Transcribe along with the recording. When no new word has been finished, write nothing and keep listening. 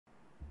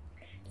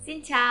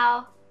Xin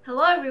chào!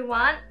 Hello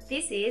everyone,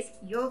 this is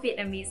your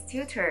Vietnamese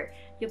tutor,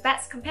 your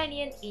best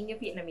companion in your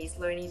Vietnamese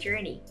learning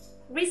journey.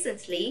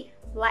 Recently,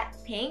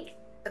 BLACKPINK,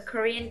 a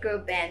Korean girl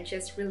band,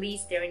 just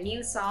released their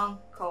new song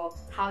called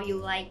How You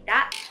Like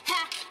That.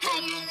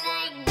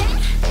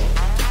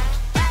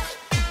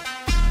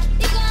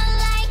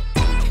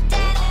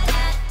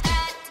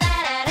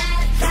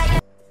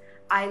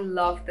 I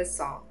love the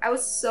song. I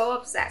was so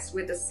obsessed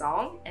with the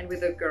song and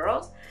with the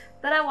girls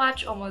that I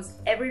watched almost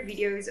every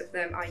videos of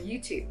them on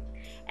YouTube.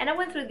 And I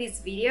went through this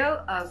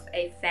video of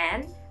a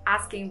fan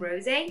asking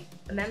Rosé,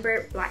 a member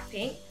of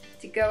BLACKPINK,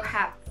 to go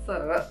have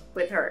pho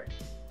with her.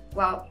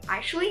 Well,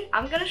 actually,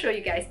 I'm gonna show you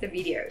guys the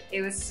video.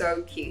 It was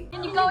so cute.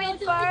 Can you go in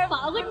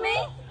pho with me?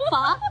 Pho?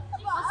 What's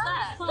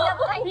that?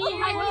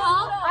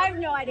 I have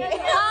no idea. Pho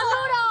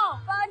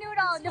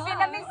noodle, the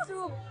Vietnamese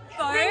soup.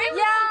 Pho?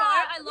 Yeah,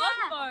 I love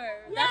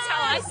pho. That's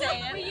how I say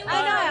it.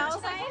 I know. I'll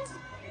say it.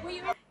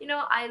 You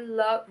know, I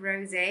love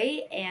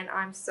Rosé and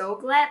I'm so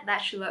glad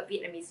that she loved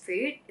Vietnamese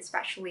food,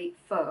 especially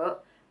pho.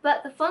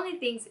 But the funny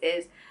thing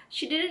is,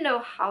 she didn't know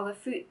how the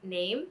food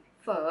name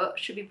pho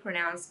should be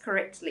pronounced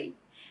correctly.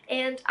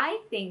 And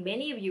I think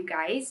many of you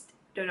guys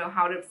don't know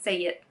how to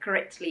say it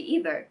correctly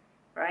either,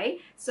 right?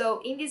 So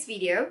in this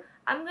video,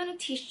 I'm gonna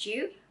teach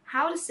you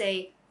how to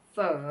say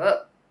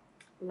pho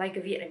like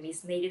a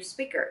Vietnamese native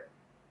speaker.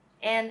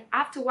 And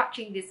after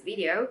watching this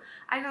video,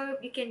 I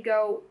hope you can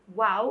go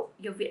wow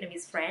your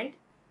Vietnamese friend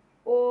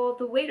or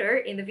the waiter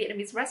in the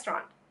Vietnamese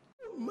restaurant.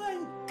 Oh my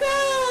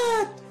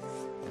god!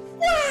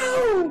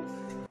 Wow!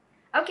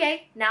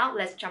 Okay, now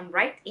let's jump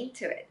right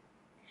into it.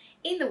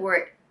 In the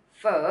word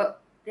pho,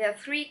 there are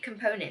three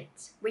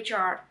components, which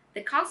are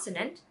the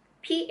consonant,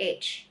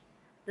 PH,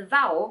 the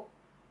vowel,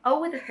 O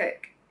with a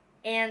hook,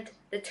 and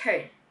the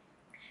tone.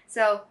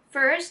 So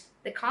first,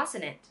 the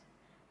consonant.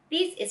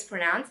 This is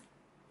pronounced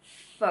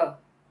pho,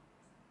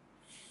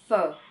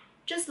 pho,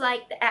 just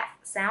like the F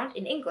sound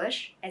in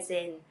English, as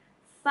in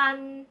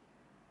fun,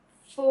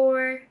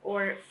 for,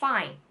 or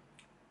fine.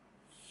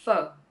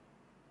 Pho,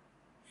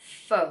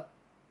 pho.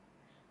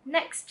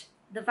 Next,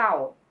 the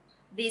vowel.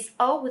 This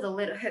O with a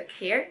little hook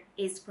here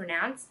is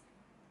pronounced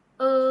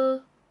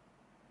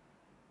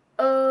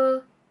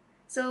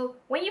So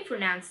when you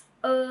pronounce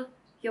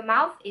your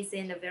mouth is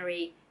in a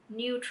very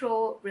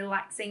neutral,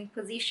 relaxing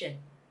position.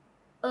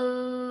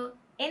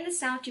 And the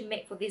sound you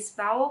make for this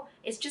vowel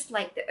is just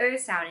like the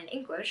sound in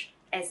English,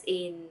 as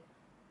in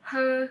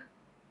her,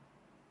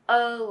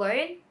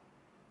 learn,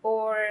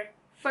 or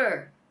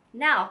fur.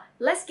 Now,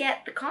 let's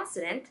get the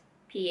consonant,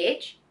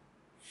 PH,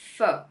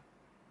 pho,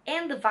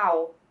 and the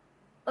vowel,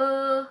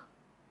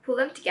 pull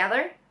them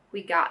together,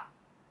 we got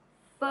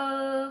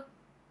pho,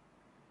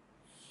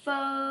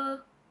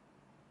 pho,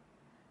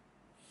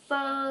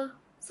 pho.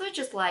 So it's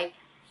just like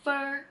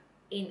fur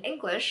in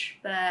English,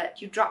 but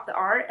you drop the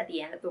R at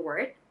the end of the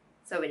word.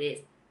 So it is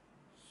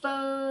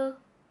pho,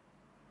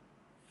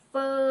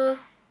 pho.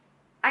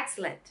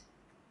 Excellent.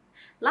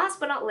 Last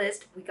but not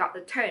least, we got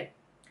the tone.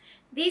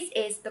 This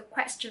is the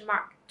question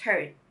mark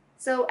tone.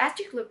 So as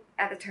you look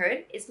at the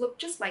tone, it looks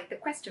just like the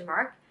question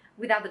mark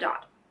without the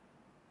dot.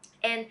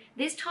 And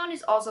this tone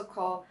is also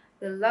called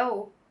the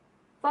low,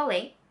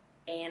 falling,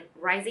 and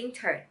rising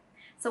tone.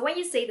 So when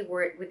you say the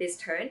word with this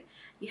tone,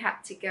 you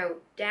have to go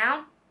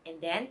down and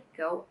then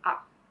go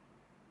up.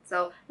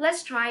 So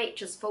let's try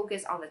just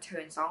focus on the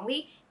tones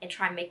only and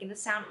try making the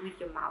sound with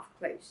your mouth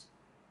closed.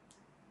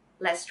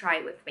 Let's try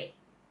it with me.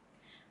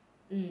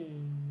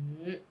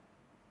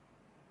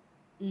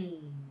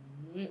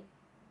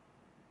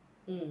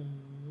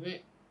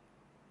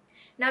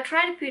 Now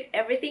try to put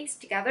everything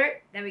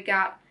together. Then we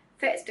got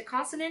first the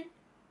consonant,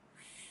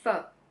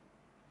 pho,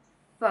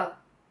 pho,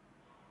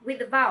 with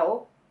the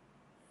vowel,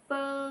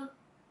 pho,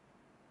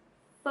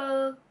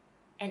 pho,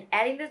 and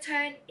adding the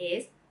tone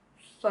is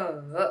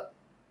pho,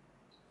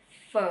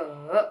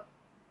 pho,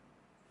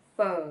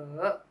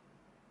 pho.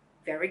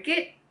 Very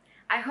good.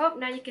 I hope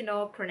now you can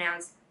all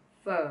pronounce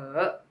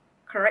pho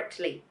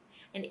correctly.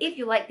 And if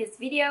you like this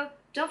video,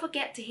 don't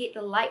forget to hit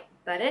the like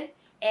button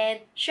and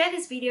share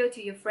this video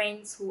to your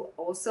friends who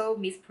also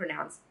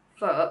mispronounce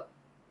pho.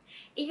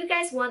 If you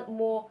guys want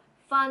more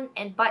fun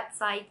and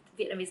bite-sized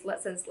Vietnamese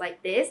lessons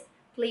like this,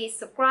 please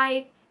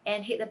subscribe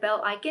and hit the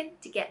bell icon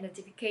to get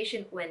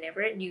notification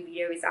whenever a new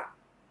video is up.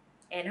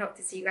 And hope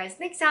to see you guys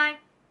next time.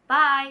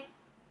 Bye!